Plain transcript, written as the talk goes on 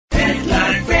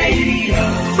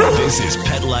This is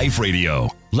Pet Life Radio.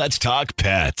 Let's talk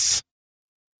pets.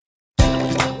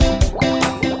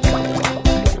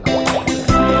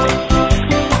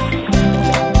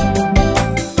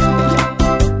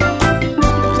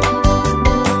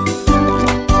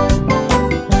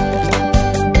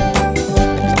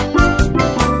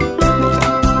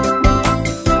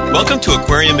 Welcome to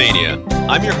Aquarium Mania.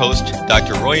 I'm your host,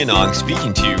 Dr. Roy Anong,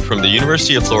 speaking to you from the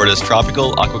University of Florida's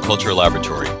Tropical Aquaculture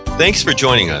Laboratory. Thanks for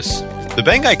joining us. The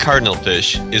Banggai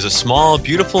cardinalfish is a small,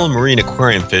 beautiful marine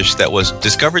aquarium fish that was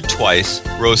discovered twice,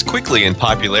 rose quickly in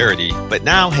popularity, but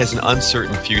now has an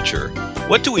uncertain future.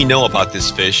 What do we know about this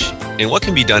fish, and what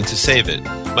can be done to save it?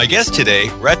 My guest today,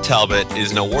 Rhett Talbot,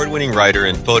 is an award-winning writer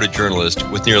and photojournalist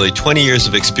with nearly 20 years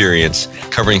of experience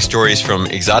covering stories from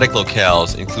exotic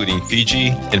locales, including Fiji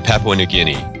and Papua New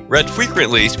Guinea. Rhett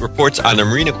frequently reports on the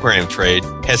marine aquarium trade,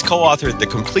 has co-authored The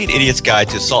Complete Idiot's Guide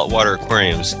to Saltwater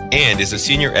Aquariums, and is a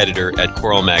senior editor at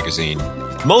Coral Magazine.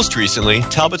 Most recently,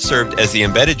 Talbot served as the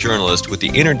embedded journalist with the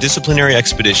interdisciplinary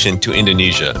expedition to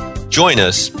Indonesia. Join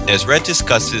us as Rhett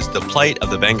discusses the plight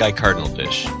of the Banggai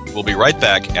cardinalfish. We'll be right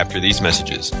back after these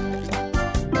messages.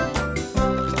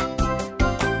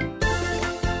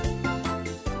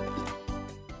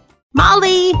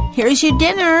 Molly, here's your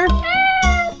dinner.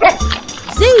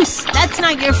 Zeus, that's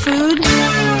not your food.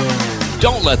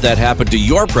 Don't let that happen to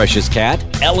your precious cat.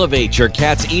 Elevate your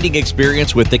cat's eating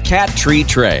experience with the Cat Tree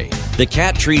Tray. The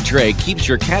Cat Tree Tray keeps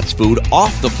your cat's food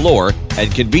off the floor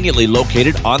and conveniently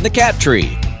located on the cat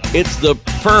tree. It's the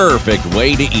perfect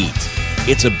way to eat.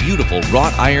 It's a beautiful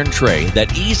wrought iron tray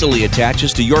that easily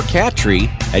attaches to your cat tree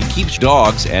and keeps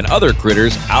dogs and other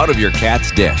critters out of your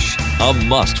cat's dish. A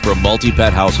must for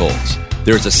multi-pet households.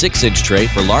 There's a 6-inch tray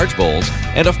for large bowls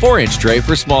and a 4-inch tray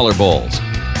for smaller bowls.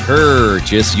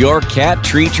 Purchase your Cat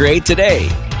Tree Tray today.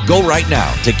 Go right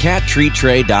now to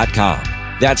cattreetray.com.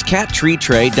 That's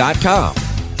cattreetray.com.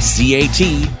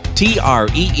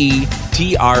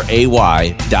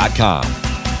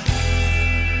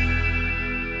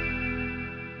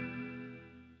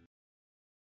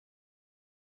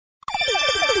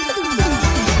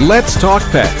 Let's Talk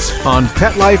Pets on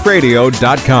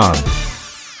PetLifeRadio.com.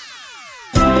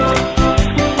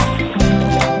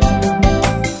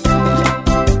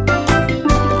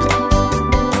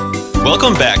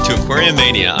 Welcome back to Aquarium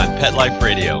Mania on Pet Life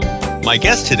Radio. My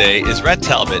guest today is Rhett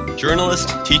Talbot, journalist,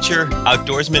 teacher,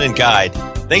 outdoorsman, and guide.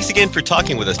 Thanks again for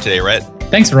talking with us today, Rhett.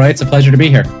 Thanks, Roy. It's a pleasure to be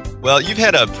here. Well, you've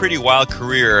had a pretty wild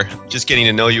career, just getting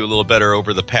to know you a little better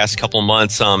over the past couple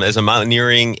months as a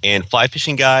mountaineering and fly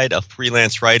fishing guide, a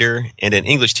freelance writer, and an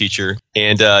English teacher.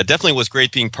 And definitely was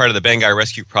great being part of the Banggai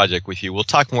Rescue Project with you. We'll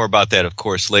talk more about that, of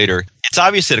course, later. It's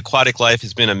obvious that aquatic life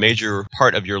has been a major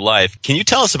part of your life. Can you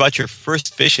tell us about your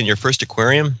first fish and your first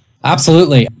aquarium?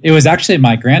 Absolutely. It was actually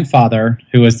my grandfather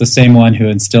who was the same one who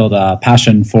instilled a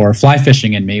passion for fly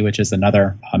fishing in me, which is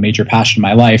another major passion in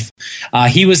my life.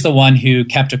 He was the one who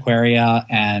kept aquaria,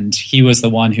 and he was the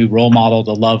one who role modeled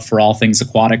a love for all things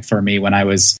aquatic for me when I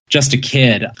was just a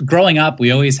kid. Growing up,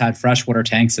 we always had freshwater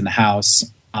tanks in the house.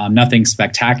 Nothing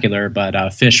spectacular,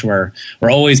 but fish were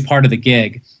always part of the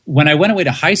gig. When I went away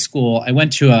to high school, I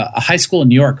went to a high school in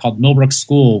New York called Millbrook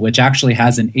School, which actually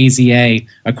has an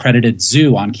AZA-accredited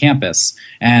zoo on campus.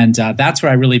 And that's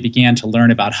where I really began to learn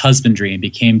about husbandry and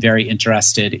became very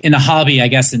interested in the hobby, I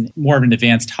guess, in more of an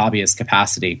advanced hobbyist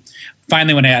capacity.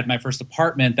 Finally, when I had my first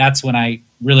apartment, that's when I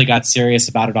really got serious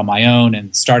about it on my own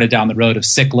and started down the road of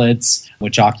cichlids,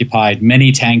 which occupied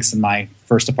many tanks in my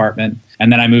first apartment.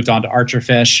 And then I moved on to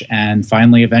archerfish and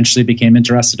finally eventually became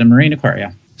interested in marine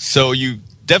aquaria. So you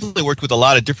definitely worked with a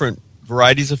lot of different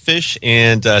varieties of fish,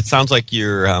 and it sounds like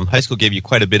your high school gave you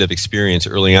quite a bit of experience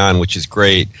early on, which is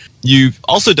great. You've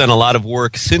also done a lot of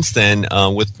work since then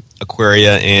with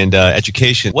aquaria and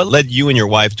education. What led you and your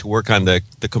wife to work on the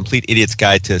Complete Idiot's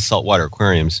Guide to Saltwater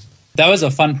Aquariums? That was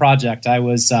a fun project. I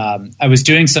was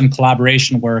doing some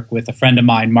collaboration work with a friend of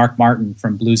mine, Mark Martin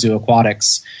from Blue Zoo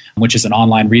Aquatics, which is an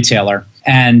online retailer.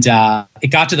 And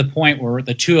it got to the point where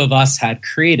the two of us had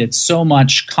created so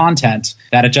much content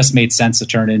that it just made sense to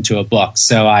turn it into a book.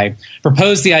 So I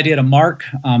proposed the idea to Mark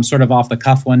sort of off the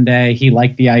cuff one day. He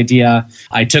liked the idea.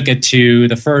 I took it to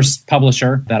the first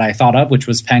publisher that I thought of, which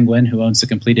was Penguin, who owns the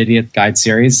Complete Idiot Guide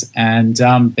series. And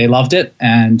they loved it,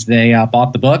 and they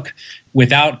bought the book.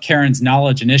 Without Karen's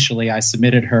knowledge initially, I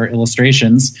submitted her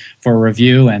illustrations for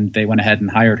review, and they went ahead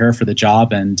and hired her for the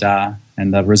job. And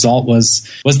the result was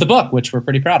the book, which we're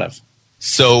pretty proud of.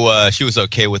 So she was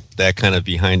okay with that kind of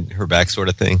behind her back sort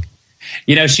of thing?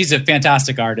 You know, she's a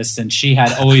fantastic artist, and she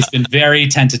had always been very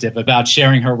tentative about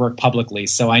sharing her work publicly.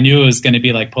 So I knew it was going to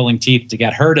be like pulling teeth to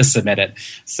get her to submit it.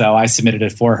 So I submitted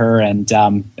it for her, and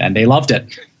they loved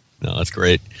it. No, that's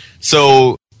great.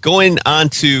 So going on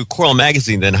to Coral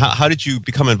Magazine, then, how did you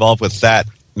become involved with that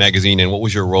magazine, and what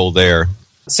was your role there?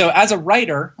 So as a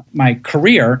writer, my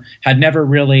career had never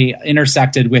really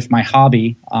intersected with my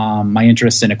hobby, my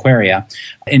interest in aquaria,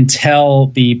 until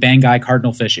the Banggai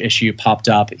cardinalfish issue popped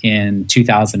up in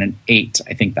 2008,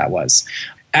 I think that was.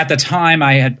 At the time,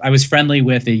 I was friendly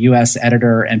with the U.S.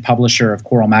 editor and publisher of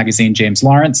Coral Magazine, James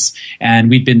Lawrence, and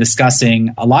we'd been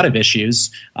discussing a lot of issues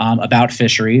about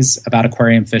fisheries, about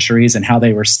aquarium fisheries, and how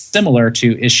they were similar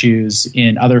to issues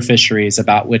in other fisheries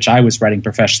about which I was writing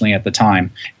professionally at the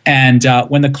time. And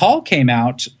when the call came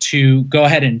out to go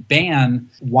ahead and ban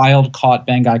wild-caught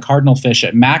Banggai cardinalfish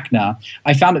at MACNA,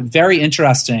 I found it very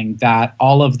interesting that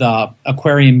all of the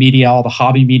aquarium media, all the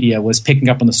hobby media was picking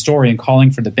up on the story and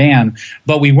calling for the ban,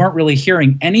 but we weren't really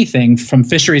hearing anything from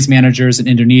fisheries managers in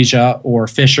Indonesia or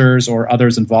fishers or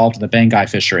others involved in the Banggai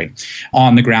fishery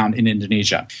on the ground in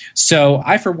Indonesia. So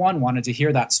I, for one, wanted to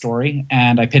hear that story,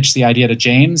 and I pitched the idea to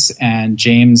James, and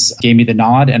James gave me the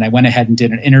nod, and I went ahead and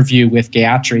did an interview with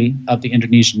Gayatri of the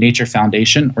Indonesian Nature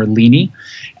Foundation, or LINI,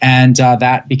 and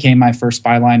that became my first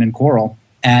byline in Coral.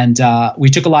 And we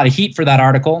took a lot of heat for that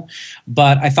article,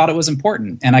 but I thought it was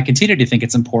important, and I continue to think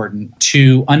it's important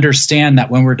to understand that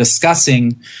when we're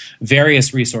discussing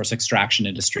various resource extraction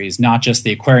industries, not just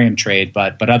the aquarium trade,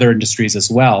 but other industries as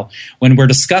well, when we're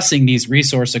discussing these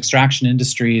resource extraction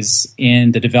industries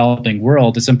in the developing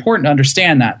world, it's important to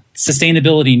understand that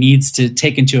sustainability needs to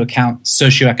take into account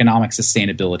socioeconomic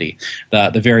sustainability,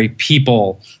 the very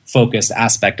people-focused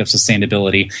aspect of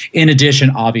sustainability, in addition,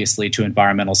 obviously, to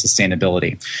environmental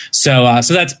sustainability. So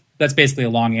that's basically a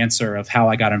long answer of how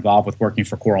I got involved with working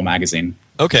for Coral Magazine.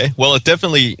 Okay, well, it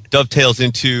definitely dovetails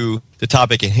into the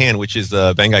topic at hand, which is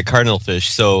the Banggai cardinalfish.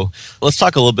 So let's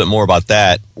talk a little bit more about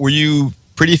that. Were you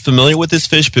pretty familiar with this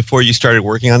fish before you started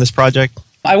working on this project?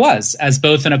 I was. As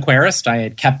both an aquarist, I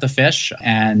had kept the fish,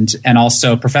 and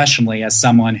also professionally as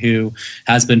someone who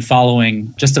has been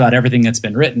following just about everything that's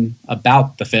been written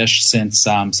about the fish since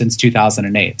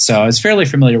 2008. So I was fairly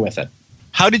familiar with it.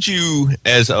 How did you,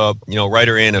 as a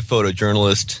writer and a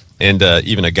photojournalist and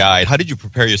even a guide, how did you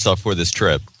prepare yourself for this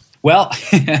trip? Well,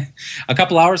 a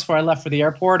couple hours before I left for the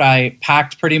airport, I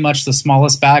packed pretty much the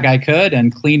smallest bag I could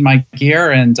and cleaned my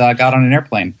gear and got on an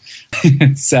airplane.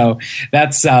 So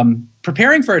that's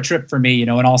preparing for a trip for me, in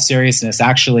all seriousness.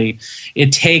 Actually,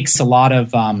 it takes a lot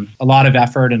of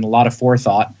effort and a lot of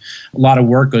forethought. A lot of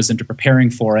work goes into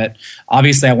preparing for it.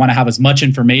 Obviously, I want to have as much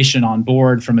information on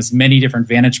board from as many different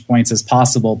vantage points as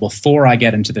possible before I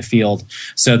get into the field,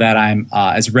 so that I'm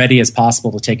as ready as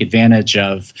possible to take advantage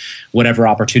of whatever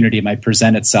opportunity might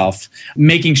present itself.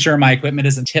 Making sure my equipment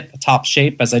is in tip-top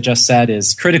shape, as I just said,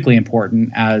 is critically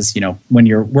important. As when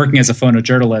you're working as a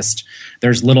photojournalist,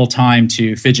 there's little time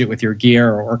to fidget with your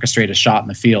gear or orchestrate a shot in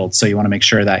the field. So you want to make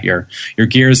sure that your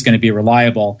gear is going to be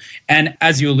reliable. And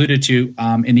as you alluded to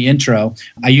in the intro,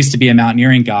 I used to be a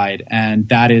mountaineering guide, and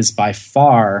that is by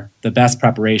far the best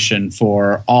preparation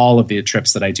for all of the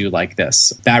trips that I do like this.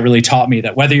 That really taught me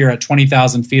that whether you're at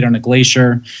 20,000 feet on a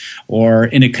glacier or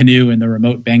in a canoe in the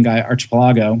remote Banggai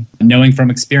archipelago, knowing from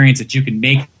experience that you can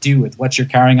make do with what you're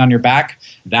carrying on your back,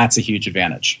 that's a huge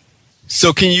advantage.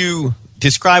 So can you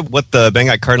describe what the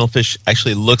Banggai cardinalfish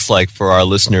actually looks like for our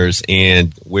listeners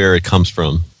and where it comes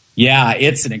from? Yeah,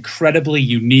 it's an incredibly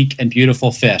unique and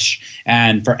beautiful fish.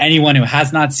 And for anyone who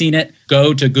has not seen it,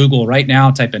 go to Google right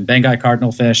now, type in Banggai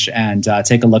cardinalfish, and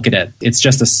take a look at it. It's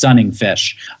just a stunning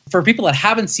fish. For people that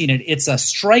haven't seen it, it's a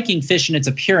striking fish in its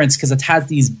appearance because it has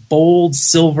these bold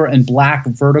silver and black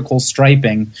vertical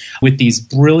striping with these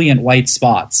brilliant white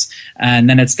spots. And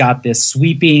then it's got this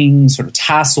sweeping sort of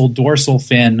tasseled dorsal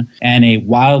fin and a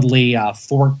wildly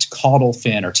forked caudal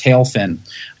fin or tail fin.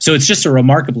 So it's just a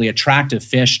remarkably attractive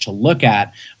fish to look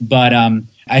at. But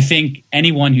I think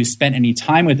anyone who's spent any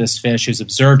time with this fish, who's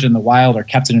observed in the wild or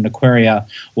kept in an aquaria,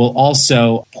 will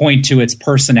also point to its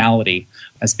personality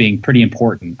as being pretty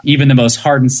important. Even the most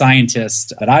hardened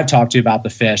scientist that I've talked to about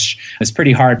the fish is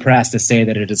pretty hard-pressed to say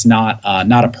that it is not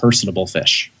a personable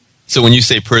fish. So when you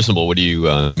say personable, what do you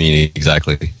mean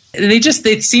exactly? They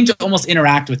seem to almost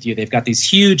interact with you. They've got these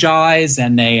huge eyes,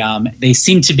 and they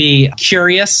seem to be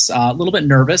curious, a little bit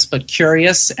nervous, but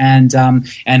curious. And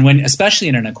when, especially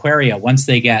in an aquaria, once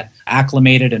they get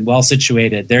acclimated and well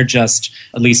situated, they're just,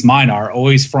 at least mine are,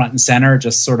 always front and center,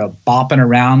 just sort of bopping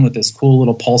around with this cool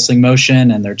little pulsing motion.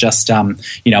 And they're just,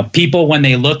 people, when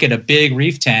they look at a big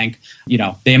reef tank,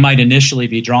 they might initially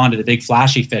be drawn to the big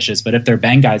flashy fishes, but if there are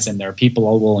Banggais in there, people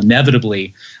will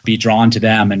inevitably be drawn to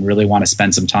them and really want to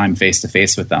spend some time face to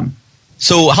face with them.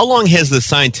 So how long has the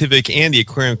scientific and the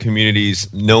aquarium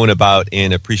communities known about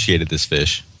and appreciated this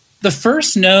fish? The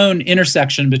first known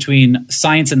intersection between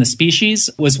science and the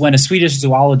species was when a Swedish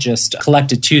zoologist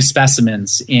collected 2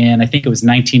 specimens in, I think it was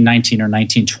 1919 or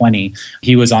 1920.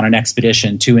 He was on an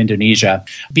expedition to Indonesia.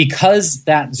 Because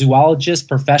that zoologist's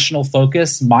professional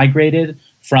focus migrated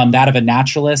from that of a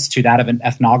naturalist to that of an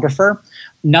ethnographer,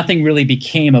 nothing really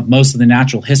became of most of the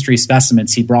natural history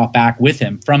specimens he brought back with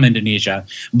him from Indonesia,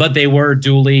 but they were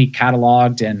duly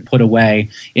cataloged and put away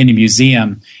in a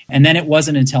museum. And then it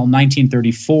wasn't until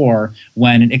 1934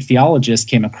 when an ichthyologist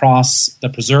came across the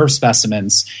preserved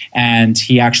specimens, and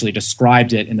he actually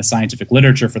described it in the scientific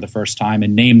literature for the first time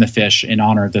and named the fish in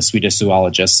honor of the Swedish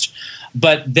zoologist.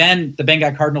 But then the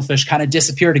Bengai cardinalfish kind of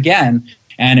disappeared again.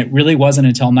 And it really wasn't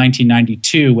until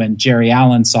 1992 when Jerry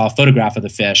Allen saw a photograph of the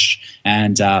fish.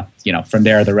 And, from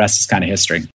there, the rest is kind of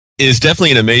history. It is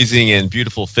definitely an amazing and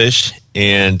beautiful fish.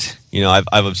 And,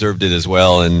 I've observed it as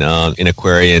well in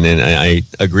aquarium, and I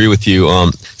agree with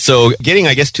you. So getting,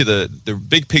 I guess, to the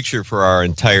big picture for our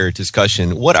entire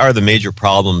discussion, what are the major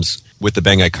problems with the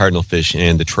Bengai cardinalfish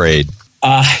and the trade?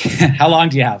 How long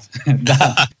do you have?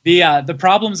 The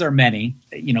problems are many.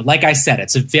 Like I said,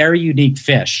 it's a very unique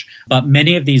fish, but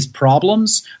many of these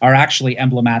problems are actually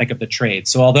emblematic of the trade.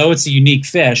 So although it's a unique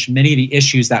fish, many of the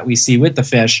issues that we see with the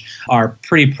fish are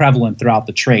pretty prevalent throughout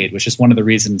the trade, which is one of the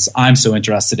reasons I'm so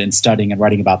interested in studying and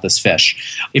writing about this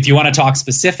fish. If you want to talk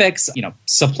specifics,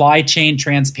 supply chain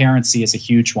transparency is a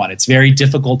huge one. It's very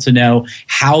difficult to know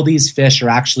how these fish are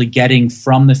actually getting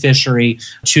from the fishery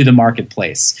to the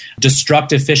marketplace.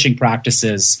 Destructive fishing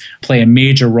practices play a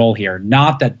major role here.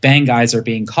 Not that Bengais are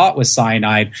being caught with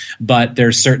cyanide, but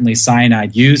there's certainly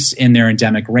cyanide use in their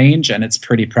endemic range, and it's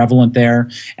pretty prevalent there.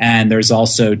 And there's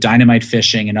also dynamite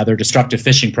fishing and other destructive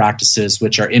fishing practices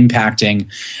which are impacting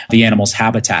the animal's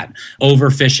habitat.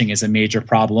 Overfishing is a major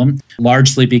problem,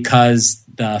 largely because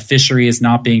the fishery is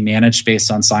not being managed based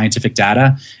on scientific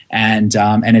data, and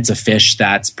it's a fish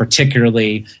that's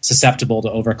particularly susceptible to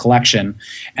overcollection.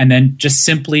 And then just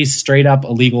simply straight up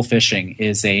illegal fishing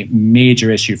is a major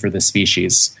issue for the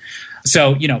species.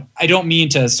 So, I don't mean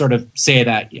to sort of say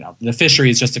that, the fishery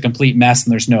is just a complete mess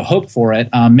and there's no hope for it.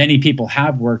 Many people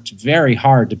have worked very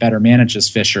hard to better manage this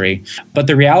fishery. But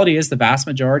the reality is the vast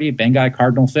majority of Bengai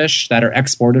cardinalfish that are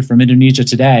exported from Indonesia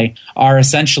today are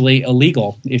essentially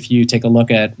illegal if you take a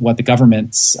look at what the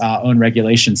government's own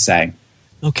regulations say.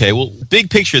 Okay, well,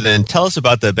 big picture then. Tell us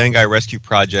about the Bengai Rescue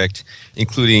Project,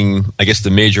 including, I guess,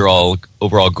 the major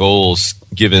overall goals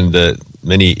given the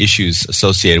many issues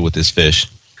associated with this fish.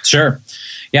 Sure.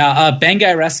 Yeah,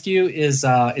 Bengai Rescue is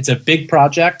it's a big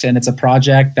project, and it's a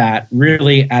project that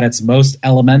really at its most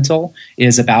elemental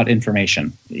is about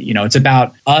information. It's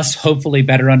about us hopefully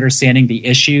better understanding the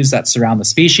issues that surround the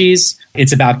species.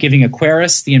 It's about giving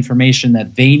aquarists the information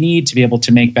that they need to be able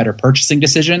to make better purchasing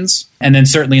decisions. And then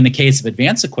certainly in the case of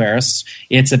advanced aquarists,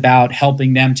 it's about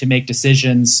helping them to make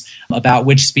decisions about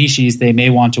which species they may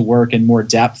want to work in more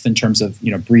depth in terms of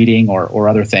breeding or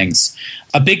other things.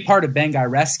 A big part of Bengai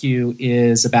Rescue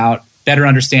is about better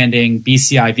understanding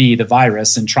BCIV, the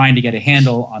virus, and trying to get a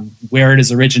handle on where it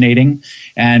is originating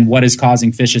and what is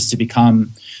causing fishes to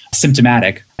become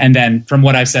symptomatic. And then from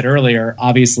what I've said earlier,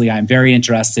 obviously I'm very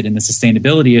interested in the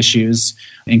sustainability issues,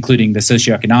 including the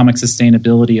socioeconomic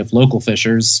sustainability of local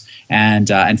fishers and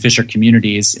fisher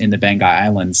communities in the Bengai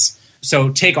Islands.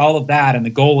 So take all of that, and the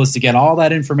goal is to get all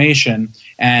that information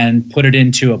and put it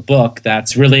into a book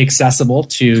that's really accessible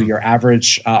to your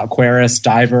average aquarist,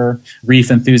 diver, reef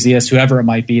enthusiast, whoever it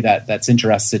might be that's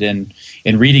interested in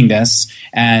reading this,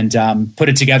 and put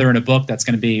it together in a book that's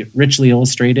going to be richly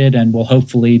illustrated and will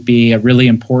hopefully be a really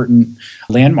important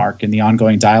landmark in the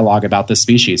ongoing dialogue about this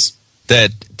species.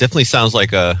 That definitely sounds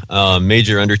like a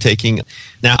major undertaking.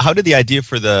 Now, how did the idea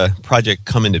for the project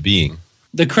come into being?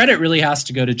 The credit really has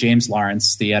to go to James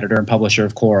Lawrence, the editor and publisher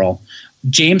of Coral.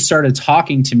 James started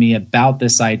talking to me about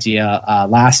this idea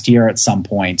last year at some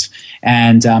point.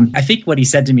 And I think what he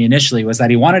said to me initially was that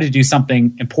he wanted to do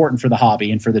something important for the hobby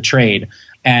and for the trade.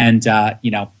 And,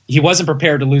 he wasn't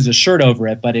prepared to lose his shirt over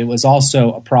it, but it was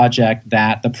also a project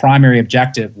that the primary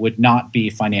objective would not be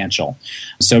financial.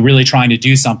 So really trying to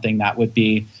do something that would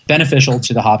be beneficial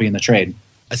to the hobby and the trade.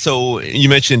 So you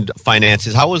mentioned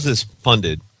finances. How was this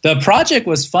funded? The project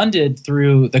was funded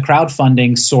through the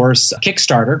crowdfunding source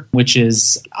Kickstarter, which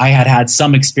is I had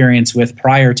some experience with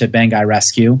prior to Bengai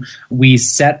Rescue. We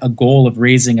set a goal of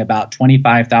raising about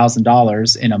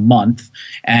 $25,000 in a month.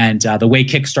 And the way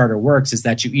Kickstarter works is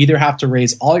that you either have to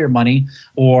raise all your money,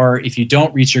 or if you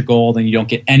don't reach your goal, then you don't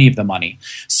get any of the money.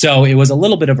 So it was a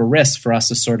little bit of a risk for us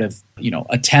to sort of,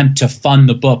 attempt to fund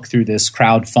the book through this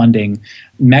crowdfunding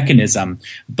mechanism.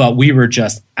 But we were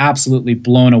just absolutely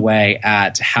blown away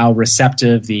at how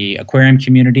receptive the aquarium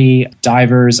community,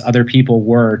 divers, other people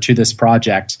were to this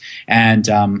project. And,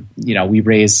 we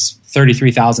raised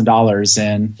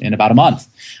 $33,000 in about a month.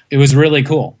 It was really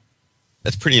cool.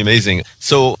 That's pretty amazing.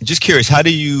 So just curious, how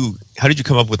did you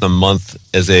come up with a month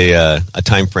as a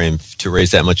time frame to raise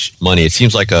that much money? It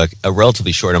seems like a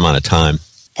relatively short amount of time.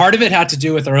 Part of it had to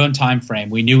do with our own time frame.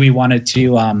 We knew we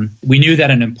knew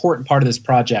that an important part of this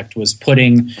project was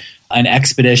putting an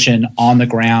expedition on the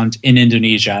ground in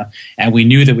Indonesia, and we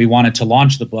knew that we wanted to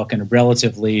launch the book in a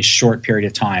relatively short period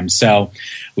of time. So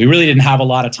we really didn't have a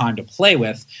lot of time to play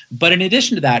with. But in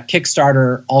addition to that,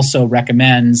 Kickstarter also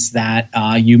recommends that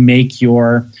you make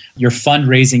your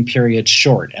fundraising period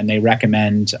short, and they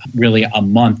recommend really a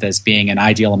month as being an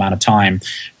ideal amount of time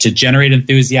to generate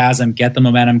enthusiasm, get the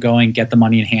momentum going, get the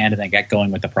money in hand, and then get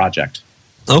going with the project.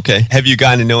 Okay. Have you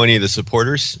gotten to know any of the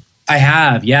supporters? I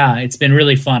have, yeah. It's been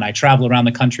really fun. I travel around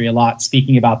the country a lot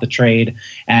speaking about the trade,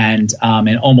 and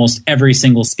in almost every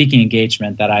single speaking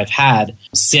engagement that I've had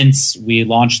since we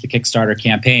launched the Kickstarter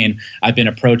campaign, I've been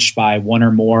approached by one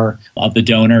or more of the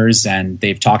donors, and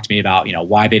they've talked to me about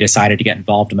why they decided to get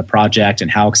involved in the project and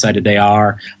how excited they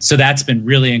are. So that's been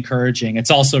really encouraging.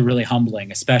 It's also really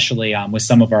humbling, especially with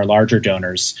some of our larger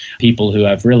donors, people who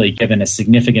have really given a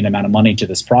significant amount of money to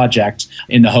this project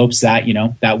in the hopes that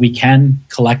that we can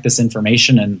collect this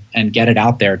information and get it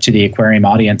out there to the aquarium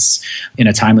audience in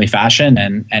a timely fashion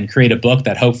and create a book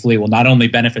that hopefully will not only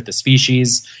benefit the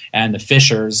species and the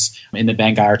fishers in the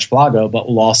Banggai Archipelago, but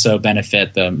will also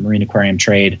benefit the marine aquarium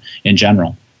trade in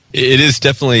general. It is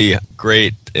definitely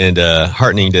great and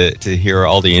heartening to hear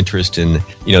all the interest in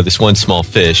this one small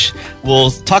fish.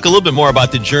 We'll talk a little bit more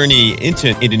about the journey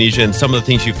into Indonesia and some of the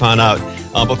things you found out.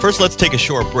 But first, let's take a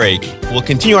short break. We'll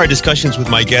continue our discussions with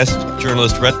my guest,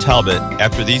 journalist Rhett Talbot,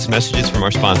 after these messages from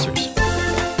our sponsors.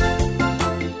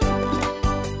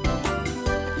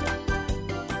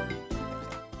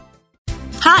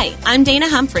 Hi, I'm Dana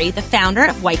Humphrey, the founder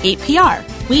of Whitegate PR.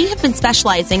 We have been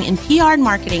specializing in PR and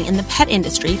marketing in the pet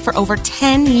industry for over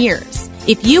 10 years.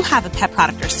 If you have a pet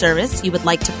product or service you would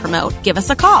like to promote, give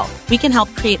us a call. We can help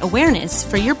create awareness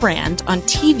for your brand on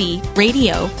TV,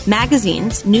 radio,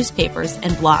 magazines, newspapers,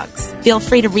 and blogs. Feel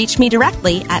free to reach me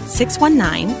directly at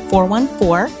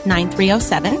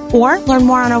 619-414-9307 or learn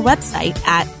more on our website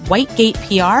at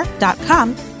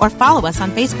whitegatepr.com or follow us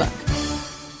on Facebook.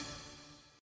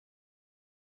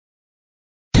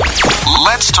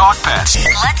 Let's talk pets.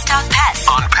 Let's talk pets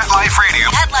On Pet Life Radio.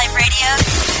 Pet Life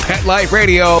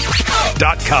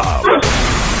PetLifeRadio.com.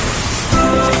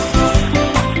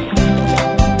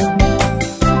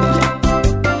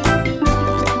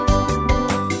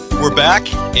 We're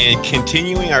back and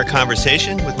continuing our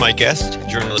conversation with my guest,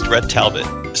 journalist Rhett Talbot.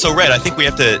 So, Rhett, I think we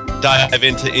have to dive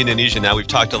into Indonesia now. We've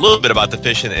talked a little bit about the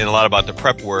fish and a lot about the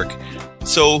prep work.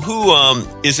 So who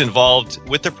is involved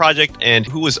with the project and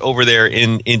who is over there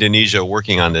in Indonesia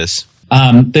working on this?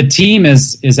 The team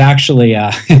is actually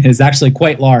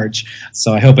quite large,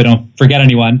 so I hope I don't forget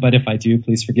anyone. But if I do,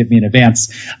 please forgive me in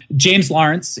advance. James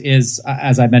Lawrence is,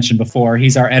 as I mentioned before,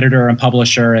 he's our editor and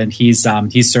publisher, and he's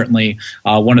certainly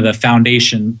one of the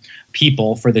foundation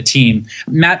people for the team.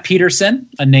 Matt Peterson,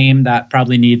 a name that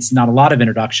probably needs not a lot of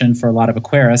introduction for a lot of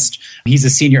aquarists. He's a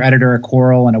senior editor at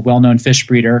Coral and a well-known fish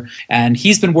breeder. And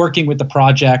he's been working with the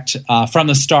project from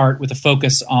the start with a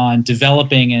focus on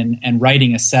developing and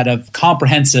writing a set of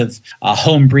comprehensive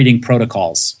home breeding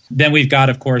protocols. Then we've got,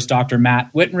 of course, Dr.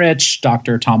 Matt Wittenrich,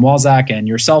 Dr. Tom Walzak, and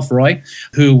yourself, Roy,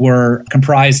 who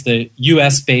comprised the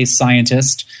U.S.-based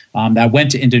scientist that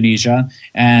went to Indonesia,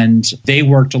 and they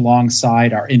worked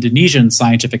alongside our Indonesian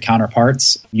scientific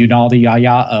counterparts, Yunaldi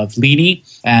Yaya of LINI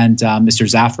and Mr.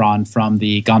 Zafran from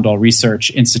the Gondol Research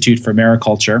Institute for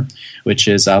Mariculture, which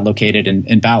is located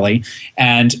in Bali.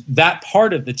 And that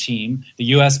part of the team, the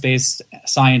U.S.-based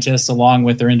scientists, along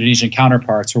with their Indonesian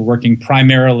counterparts, were working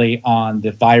primarily on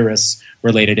the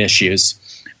virus-related issues.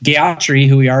 Gayatri,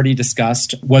 who we already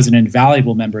discussed, was an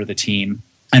invaluable member of the team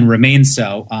and remains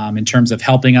so in terms of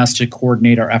helping us to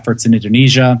coordinate our efforts in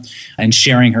Indonesia and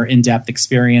sharing her in-depth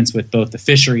experience with both the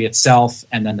fishery itself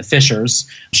and then the fishers.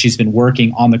 She's been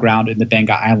working on the ground in the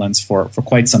Banggai Islands for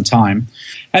quite some time.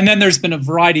 And then there's been a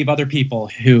variety of other people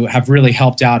who have really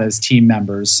helped out as team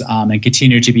members and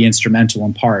continue to be instrumental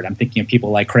in part. I'm thinking of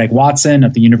people like Craig Watson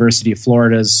of the University of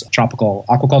Florida's Tropical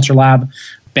Aquaculture Lab,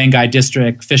 Banggai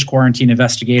District Fish Quarantine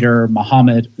Investigator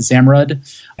Mohammed Zamrud,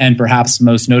 and perhaps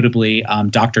most notably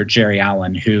Dr. Jerry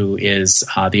Allen, who is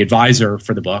the advisor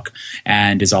for the book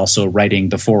and is also writing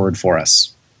the foreword for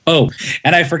us. Oh,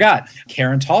 and I forgot,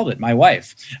 Karen Talbot, my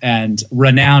wife, and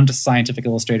renowned scientific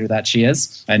illustrator that she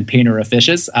is, and painter of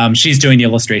fishes. She's doing the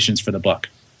illustrations for the book.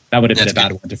 That would have been a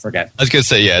bad one to forget. I was going to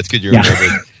say, it's good you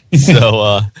remembered.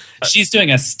 So she's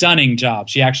doing a stunning job.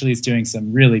 She actually is doing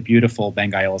some really beautiful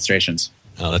Banggai illustrations.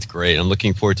 Oh, that's great. I'm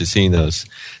looking forward to seeing those.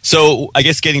 So I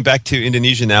guess getting back to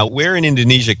Indonesia now, where in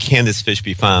Indonesia can this fish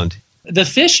be found? The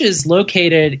fish is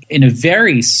located in a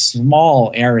very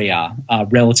small area,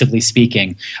 relatively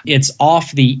speaking. It's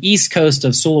off the east coast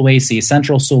of Sulawesi,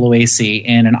 central Sulawesi,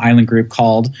 in an island group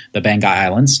called the Banggai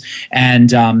Islands.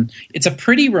 And it's a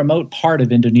pretty remote part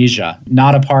of Indonesia,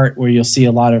 not a part where you'll see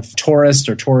a lot of tourist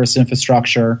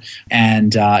infrastructure.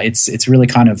 And it's really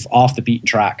kind of off the beaten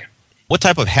track. What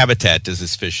type of habitat does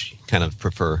this fish kind of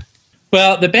prefer?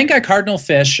 Well, the Banggai cardinal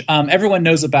fish, everyone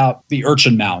knows about the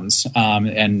urchin mounds.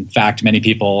 In fact, many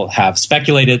people have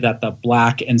speculated that the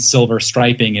black and silver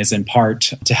striping is in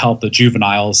part to help the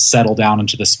juveniles settle down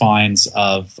into the spines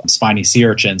of spiny sea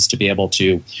urchins to be able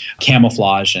to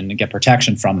camouflage and get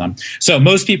protection from them. So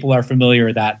most people are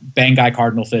familiar that Banggai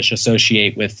cardinal fish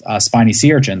associate with spiny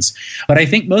sea urchins. But I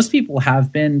think most people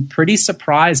have been pretty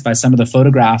surprised by some of the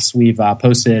photographs we've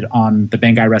posted on the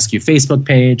Banggai Rescue Facebook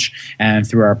page and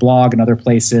through our blog and other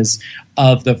places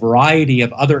of the variety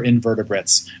of other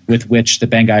invertebrates with which the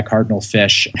Banggai cardinal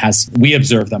fish we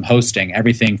observe them hosting,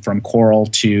 everything from coral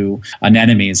to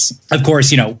anemones. Of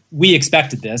course, we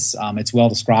expected this. It's well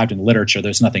described in the literature.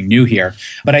 There's nothing new here.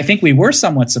 But I think we were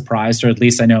somewhat surprised, or at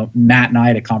least I know Matt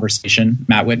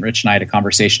Whittenrich and I had a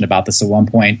conversation about this at one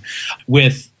point,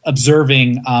 with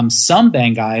observing some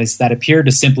Banggais that appear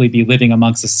to simply be living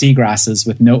amongst the seagrasses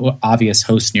with no obvious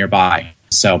host nearby.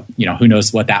 So, who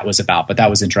knows what that was about, but that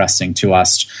was interesting to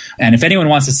us. And if anyone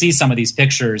wants to see some of these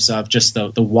pictures of just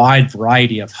the wide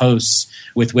variety of hosts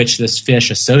with which this fish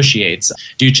associates,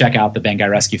 do check out the Banggai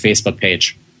Rescue Facebook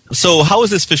page. So how is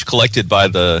this fish collected by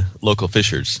the local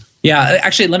fishers? Yeah,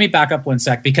 actually, let me back up one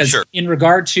sec, because Sure. in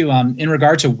regard to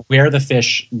where the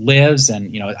fish lives,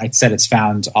 and I said it's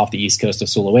found off the east coast of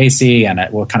Sulawesi and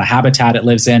what kind of habitat it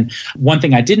lives in. One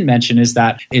thing I didn't mention is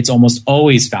that it's almost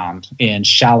always found in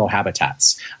shallow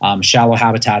habitats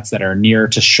that are near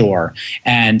to shore.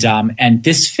 And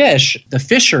this fish, the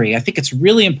fishery, I think it's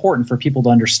really important for people to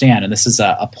understand. And this is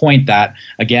a point that,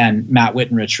 again, Matt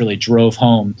Whittenrich really drove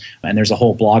home, and there's a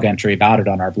whole blog entry about it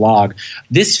on our blog.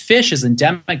 This fish is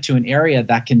endemic to an area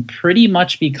that can pretty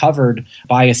much be covered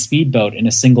by a speedboat in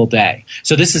a single day.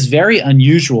 So this is very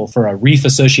unusual for a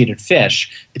reef-associated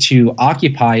fish to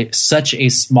occupy such a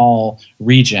small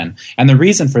region. And the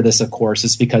reason for this, of course,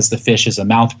 is because the fish is a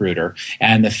mouth brooder,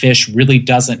 and the fish really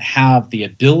doesn't have the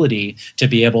ability to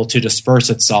be able to disperse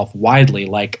itself widely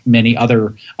like many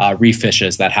other reef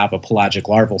fishes that have a pelagic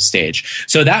larval stage.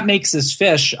 So that makes this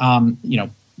fish,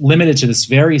 limited to this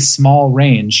very small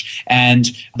range. And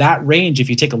that range, if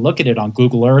you take a look at it on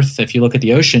Google Earth, if you look at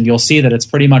the ocean, you'll see that it's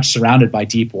pretty much surrounded by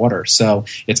deep water. So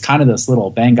it's kind of this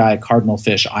little Banggai cardinal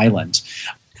fish island.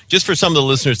 Just for some of the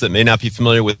listeners that may not be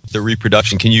familiar with the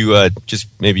reproduction, can you just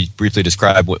maybe briefly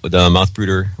describe what the mouth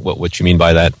brooder, what you mean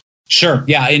by that? Sure.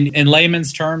 Yeah. In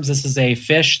layman's terms, this is a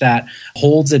fish that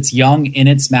holds its young in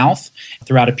its mouth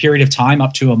throughout a period of time,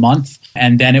 up to a month,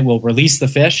 and then it will release the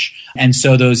fish. And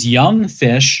so those young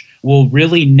fish will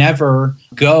really never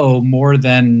go more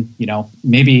than,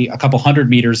 maybe a couple hundred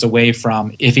meters away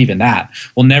from, if even that,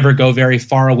 will never go very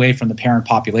far away from the parent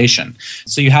population.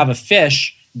 So you have a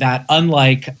fish that,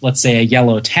 unlike, let's say, a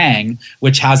yellow tang,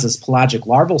 which has this pelagic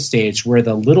larval stage where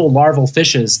the little larval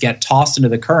fishes get tossed into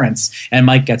the currents and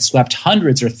might get swept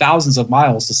hundreds or thousands of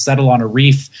miles to settle on a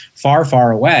reef far,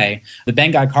 far away, the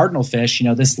Banggai cardinal fish,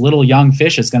 this little young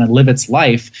fish is going to live its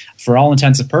life, for all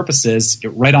intents and purposes,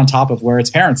 right on top of where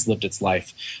its parents lived its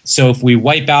life. So if we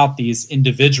wipe out these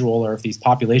individual, or if these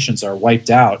populations are wiped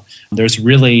out, there's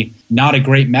really not a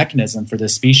great mechanism for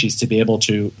this species to be able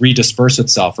to redisperse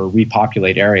itself or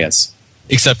repopulate areas.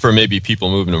 Except for maybe people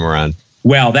moving them around.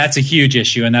 Well, that's a huge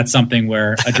issue, and that's something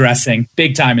we're addressing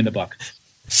big time in the book.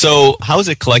 So how is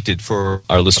it collected for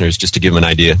our listeners, just to give them an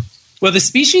idea? Well, the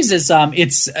species is,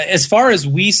 it's, as far as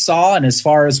we saw and as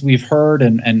far as we've heard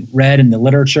and read in the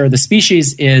literature, the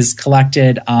species is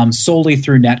collected solely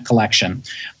through net collection.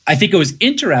 I think it was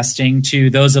interesting to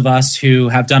those of us who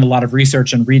have done a lot of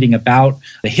research and reading about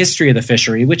the history of the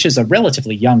fishery, which is a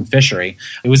relatively young fishery.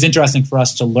 It was interesting for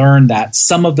us to learn that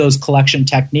some of those collection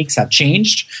techniques have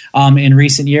changed in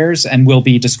recent years, and we'll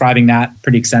be describing that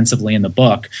pretty extensively in the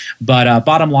book. But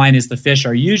bottom line is the fish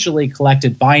are usually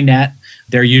collected by net.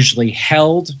 They're usually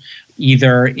held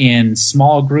either in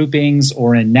small groupings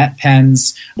or in net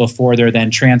pens before they're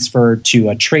then transferred to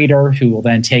a trader who will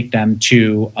then take them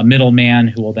to a middleman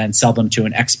who will then sell them to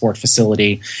an export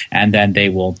facility, and then they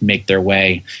will make their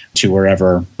way to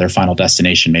wherever their final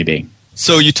destination may be.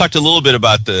 So you talked a little bit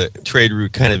about the trade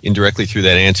route kind of indirectly through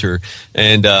that answer,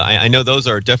 and I know those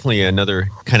are definitely another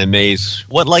kind of maze.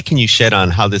 What light can you shed on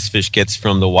how this fish gets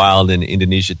from the wild in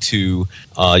Indonesia to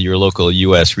your local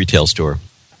U.S. retail store?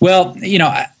 Well,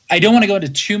 I don't want to go into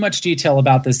too much detail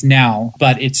about this now,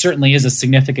 but it certainly is a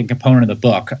significant component of the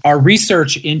book. Our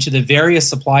research into the various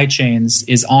supply chains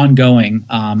is ongoing.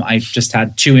 I just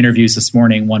had 2 interviews this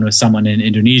morning, one with someone in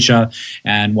Indonesia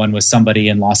and one with somebody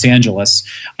in Los Angeles.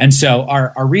 And so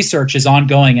our research is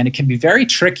ongoing, and it can be very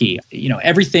tricky.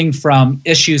 Everything from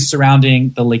issues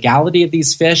surrounding the legality of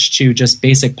these fish to just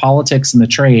basic politics in the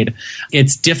trade.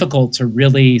 It's difficult to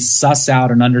really suss out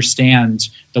and understand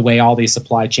the way all these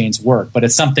supply chains work. But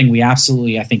it's something we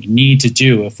absolutely, I think, need to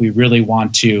do if we really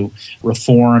want to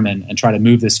reform and try to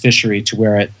move this fishery to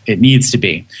where it needs to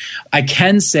be. I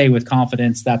can say with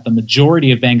confidence that the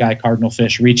majority of Banggai cardinal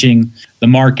fish reaching the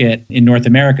market in North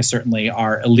America certainly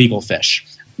are illegal fish.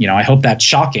 I hope that's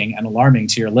shocking and alarming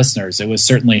to your listeners. It was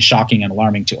certainly shocking and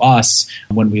alarming to us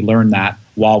when we learned that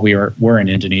while we were in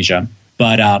Indonesia.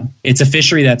 But it's a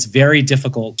fishery that's very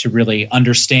difficult to really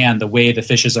understand the way the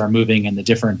fishes are moving and the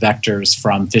different vectors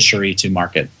from fishery to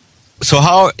market. So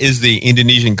how is the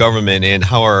Indonesian government and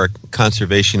how are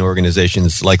conservation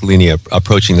organizations like Linia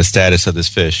approaching the status of this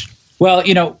fish? Well,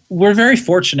 we're very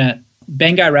fortunate.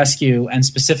 Banggai Rescue, and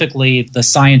specifically the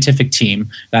scientific team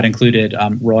that included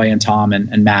Roy and Tom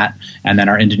and Matt, and then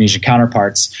our Indonesian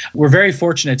counterparts, we're very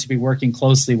fortunate to be working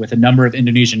closely with a number of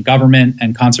Indonesian government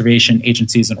and conservation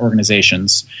agencies and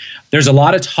organizations. There's a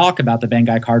lot of talk about the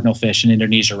Banggai cardinal fish in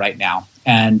Indonesia right now,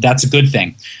 and that's a good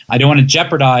thing. I don't want to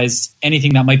jeopardize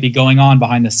anything that might be going on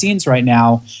behind the scenes right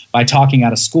now by talking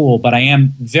out of school, but I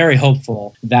am very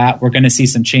hopeful that we're going to see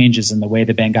some changes in the way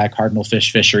the Banggai cardinal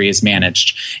fish fishery is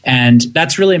managed. And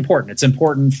that's really important. It's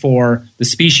important for the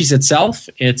species itself.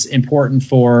 It's important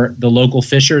for the local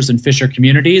fishers and fisher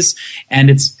communities. And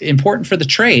it's important for the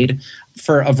trade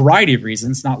for a variety of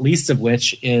reasons, not least of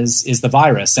which is the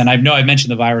virus. And I know I've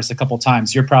mentioned the virus a couple of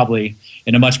times. You're probably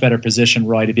in a much better position,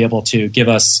 Roy, to be able to give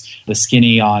us the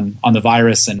skinny on the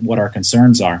virus and what our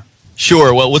concerns are.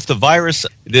 Sure. Well, with the virus,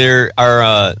 there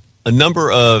are a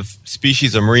number of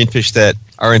species of marine fish that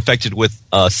are infected with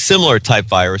a similar type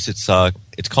virus. It's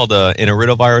called an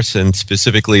iridovirus, and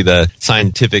specifically the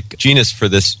scientific genus for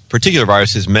this particular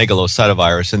virus is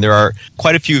Megalocytovirus. And there are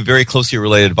quite a few very closely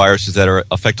related viruses that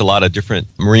affect a lot of different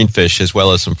marine fish as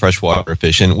well as some freshwater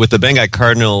fish. And with the Banggai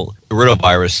cardinal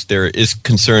iridovirus, there is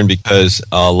concern because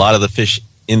a lot of the fish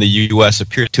in the U.S.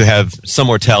 appear to have some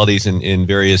mortalities in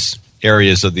various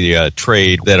areas of the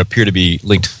trade that appear to be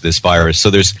linked to this virus. So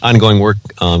there's ongoing work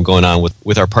going on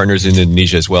with our partners in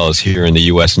Indonesia as well as here in the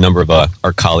U.S. A number of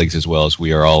our colleagues as well as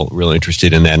we are all really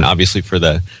interested in that. And obviously for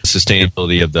the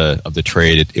sustainability of the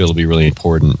trade, it'll be really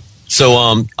important.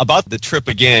 So about the trip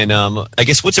again, I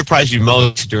guess what surprised you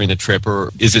most during the trip,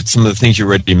 or is it some of the things you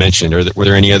already mentioned, or were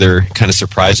there any other kind of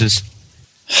surprises?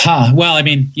 Well, I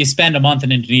mean, you spend a month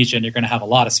in Indonesia and you're going to have a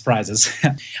lot of surprises.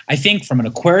 I think from an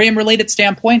aquarium-related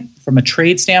standpoint, from a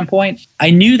trade standpoint,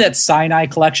 I knew that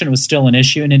cyanide collection was still an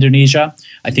issue in Indonesia.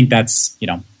 I think that's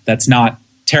not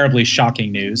terribly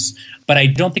shocking news. But I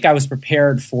don't think I was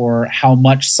prepared for how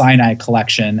much cyanide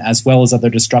collection, as well as other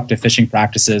destructive fishing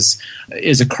practices,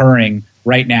 is occurring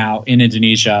right now in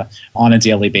Indonesia on a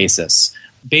daily basis.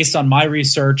 Based on my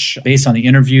research, based on the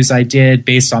interviews I did,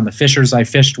 based on the fishers I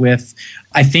fished with,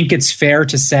 I think it's fair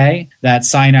to say that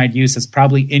cyanide use has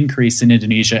probably increased in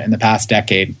Indonesia in the past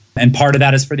decade. And part of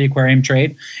that is for the aquarium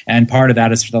trade, and part of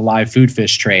that is for the live food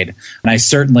fish trade. And I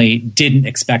certainly didn't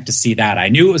expect to see that. I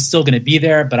knew it was still going to be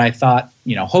there, but I thought,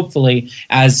 hopefully,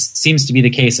 as seems to be the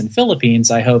case in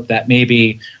Philippines, I hope that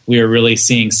maybe we are really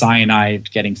seeing cyanide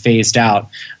getting phased out.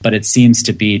 But it seems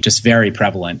to be just very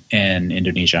prevalent in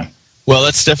Indonesia. Well,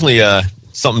 that's definitely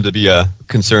something to be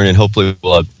concerned, and hopefully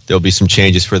there'll be some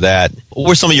changes for that. What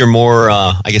were some of your more,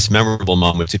 memorable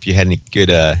moments, if you had any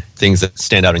good things that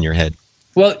stand out in your head?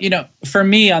 Well, for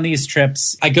me on these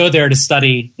trips, I go there to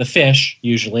study the fish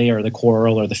usually, or the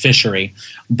coral or the fishery.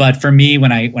 But for me,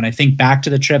 when I think back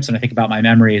to the trips and I think about my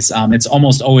memories, it's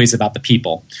almost always about the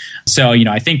people. So,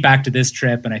 I think back to this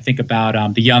trip and I think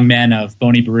about the young men of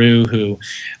Boni Baru who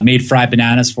made fried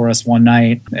bananas for us one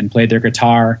night and played their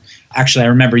guitar. Actually, I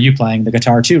remember you playing the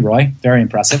guitar too, Roy. Very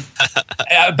impressive.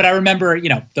 But I remember,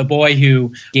 the boy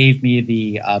who gave me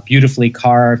the beautifully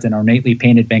carved and ornately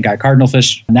painted Banggai cardinal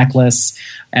fish necklace.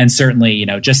 And certainly certainly,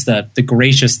 just the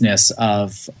graciousness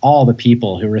of all the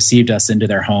people who received us into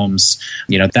their homes,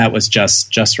 that was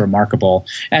just remarkable.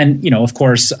 And, of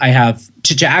course, I have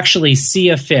to actually see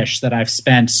a fish that I've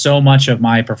spent so much of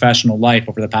my professional life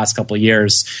over the past couple of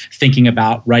years thinking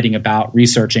about, writing about,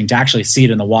 researching, to actually see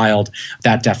it in the wild,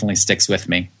 that definitely sticks with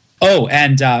me. Oh,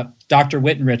 and Dr.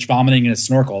 Wittenrich vomiting in a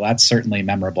snorkel, that's certainly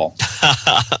memorable.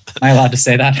 Am I allowed to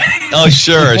say that? Oh,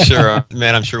 sure.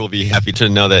 Man, I'm sure we'll be happy to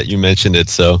know that you mentioned it.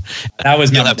 So that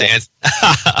was memorable. You'll have to answer.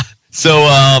 So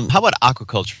how about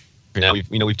aquaculture? Now,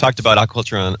 we've talked about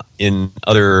aquaculture in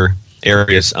other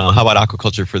areas. How about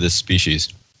aquaculture for this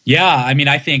species? Yeah,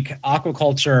 I think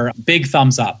aquaculture, big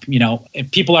thumbs up.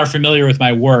 If people are familiar with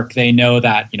my work, they know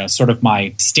that, sort of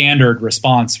my standard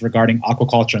response regarding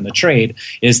aquaculture and the trade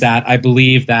is that I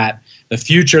believe that the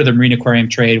future of the marine aquarium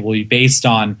trade will be based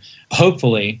on,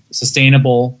 hopefully,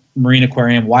 sustainable marine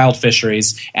aquarium, wild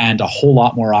fisheries, and a whole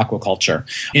lot more aquaculture.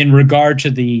 In regard to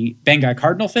the Bengai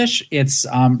cardinalfish, it's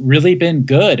really been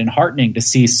good and heartening to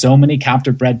see so many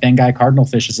captive bred Bengai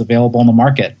cardinalfishes available on the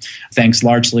market, thanks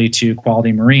largely to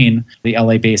Quality Marine, the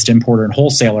LA-based importer and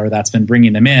wholesaler that's been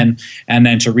bringing them in, and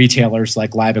then to retailers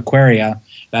like Live Aquaria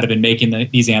that have been making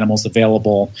these animals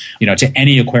available, to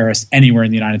any aquarist anywhere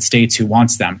in the United States who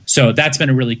wants them. So that's been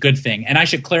a really good thing. And I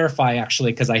should clarify,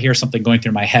 actually, because I hear something going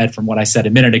through my head from what I said a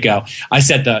minute ago. I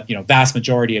said the vast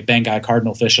majority of Bengai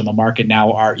cardinalfish on the market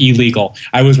now are illegal.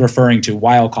 I was referring to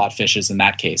wild-caught fishes in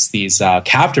that case. These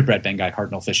captive-bred Bengai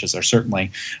cardinalfishes are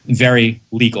certainly very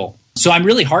legal. So I'm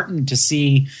really heartened to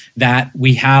see that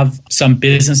we have some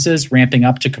businesses ramping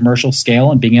up to commercial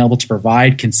scale and being able to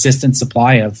provide consistent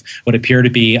supply of what appear to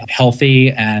be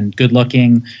healthy and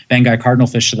good-looking Bengai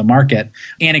cardinalfish to the market.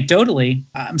 Anecdotally,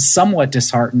 I'm somewhat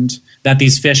disheartened that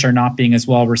these fish are not being as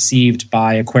well received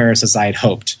by aquarists as I had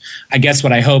hoped. I guess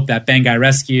what I hope that Bengai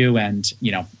Rescue and,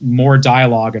 more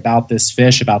dialogue about this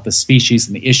fish, about the species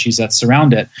and the issues that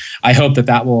surround it, I hope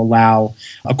that will allow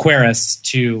aquarists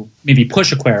to maybe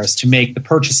push aquarists to make the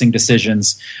purchasing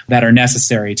decisions that are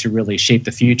necessary to really shape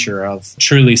the future of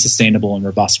truly sustainable and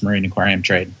robust marine aquarium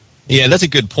trade. Yeah, that's a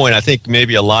good point. I think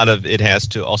maybe a lot of it has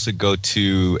to also go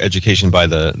to education by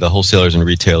the wholesalers and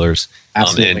retailers.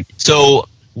 Absolutely. So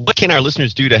what can our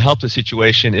listeners do to help the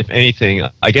situation, if anything,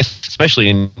 I guess especially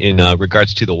in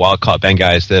regards to the wild-caught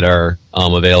Bengais that are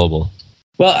available?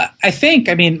 Well, I think,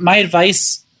 my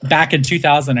advice back in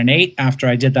 2008, after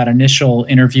I did that initial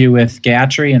interview with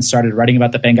Gayatri and started writing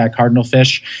about the Bengai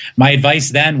cardinalfish, my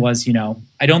advice then was,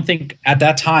 I don't think at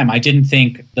that time, I didn't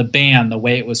think the ban, the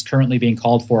way it was currently being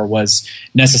called for, was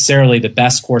necessarily the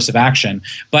best course of action.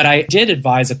 But I did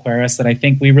advise aquarists that I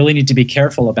think we really need to be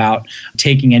careful about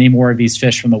taking any more of these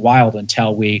fish from the wild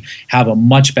until we have a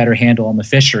much better handle on the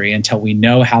fishery, until we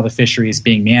know how the fishery is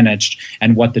being managed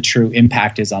and what the true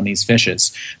impact is on these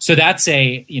fishes. So that's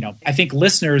I think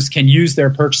listeners can use their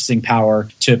purchasing power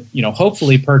to,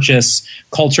 hopefully purchase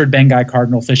cultured Bengai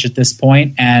cardinalfish at this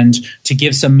point, and to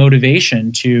give some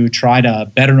motivation to try to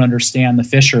better understand the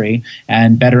fishery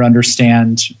and better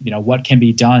understand, what can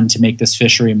be done to make this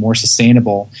fishery more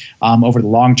sustainable over the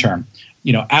long term.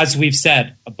 As we've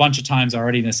said a bunch of times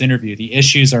already in this interview, the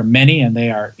issues are many and they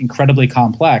are incredibly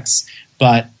complex,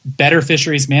 but better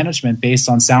fisheries management based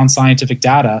on sound scientific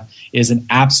data is an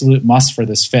absolute must for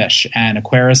this fish. And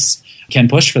aquarists can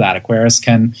push for that. Aquarists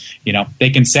can,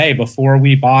 they can say, before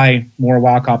we buy more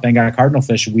wild-caught Bengai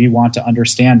cardinalfish, we want to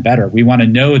understand better. We want to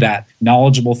know that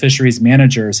knowledgeable fisheries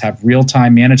managers have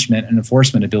real-time management and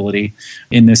enforcement ability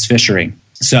in this fishery.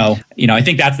 So, I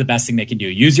think that's the best thing they can do.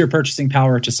 Use your purchasing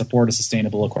power to support a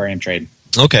sustainable aquarium trade.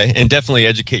 Okay, and definitely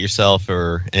educate yourself,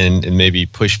 and maybe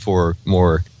push for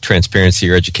more transparency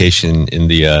or education in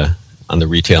the on the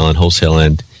retail and wholesale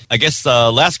end. I guess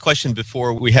last question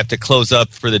before we have to close up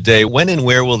for the day. When and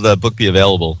where will the book be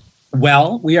available?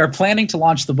 Well, we are planning to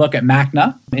launch the book at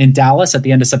MACNA in Dallas at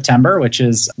the end of September, which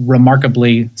is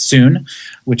remarkably soon,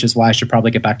 which is why I should probably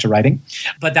get back to writing.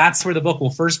 But that's where the book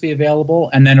will first be available,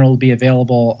 and then it will be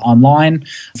available online.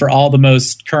 For all the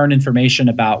most current information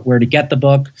about where to get the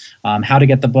book, how to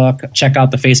get the book, check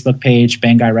out the Facebook page,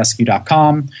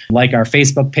 bangairescue.com. Like our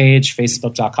Facebook page,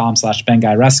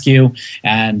 facebook.com/bangairescue.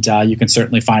 And you can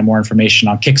certainly find more information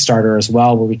on Kickstarter as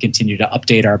well, where we continue to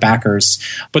update our backers.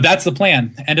 But that's the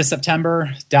plan. End of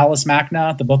September, Dallas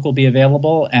MACNA, the book will be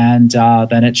available, and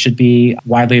then it should be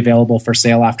widely available for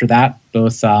sale after that,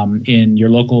 both in your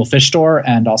local fish store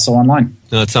and also online.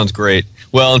 No, that sounds great.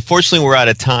 Well, unfortunately, we're out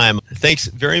of time. Thanks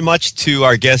very much to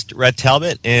our guest, Rhett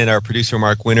Talbot, and our producer,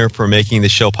 Mark Winter, for making the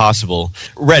show possible.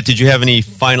 Rhett, did you have any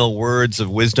final words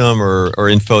of wisdom or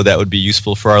info that would be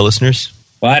useful for our listeners?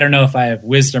 Well, I don't know if I have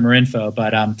wisdom or info,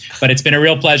 but it's been a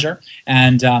real pleasure.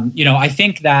 And,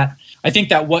 I think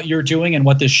that what you're doing and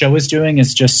what this show is doing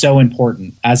is just so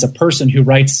important. As a person who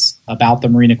writes about the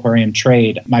marine aquarium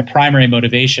trade, my primary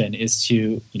motivation is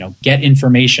to, get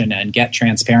information and get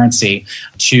transparency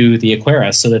to the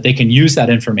aquarists so that they can use that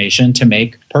information to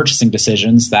make purchasing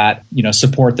decisions that,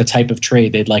 support the type of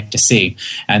trade they'd like to see.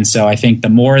 And so I think the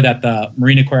more that the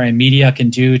marine aquarium media can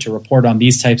do to report on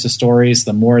these types of stories,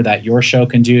 the more that your show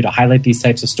can do to highlight these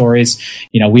types of stories.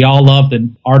 We all love the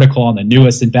article on the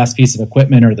newest and best piece of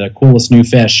equipment or the coolest new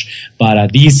fish,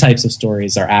 but these types of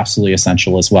stories are absolutely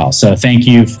essential as well. So thank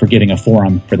you for getting a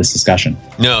forum for this discussion.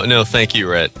 No, thank you,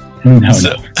 Rhett. No.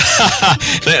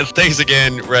 Thanks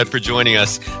again, Rhett, for joining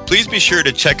us. Please be sure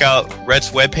to check out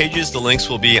Rhett's web pages. The links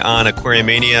will be on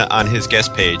Aquariumania on his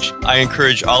guest page. I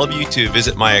encourage all of you to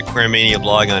visit my Aquariumania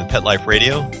blog on Pet Life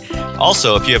Radio.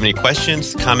 Also, if you have any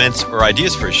questions, comments, or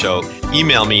ideas for a show,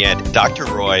 email me at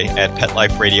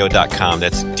drroy@petliferadio.com.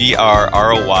 That's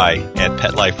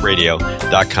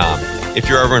drroy@petliferadio.com. If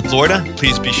you're over in Florida,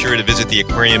 please be sure to visit the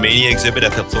Aquariumania exhibit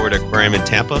at the Florida Aquarium in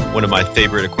Tampa, one of my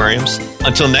favorite aquariums.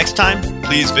 Until next time,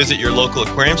 please visit your local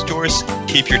aquarium stores,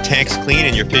 keep your tanks clean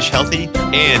and your fish healthy,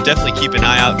 and definitely keep an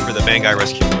eye out for the Banggai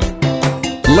Rescue.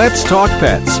 Let's Talk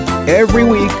Pets, every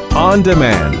week on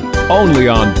demand, only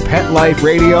on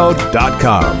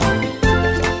PetLifeRadio.com.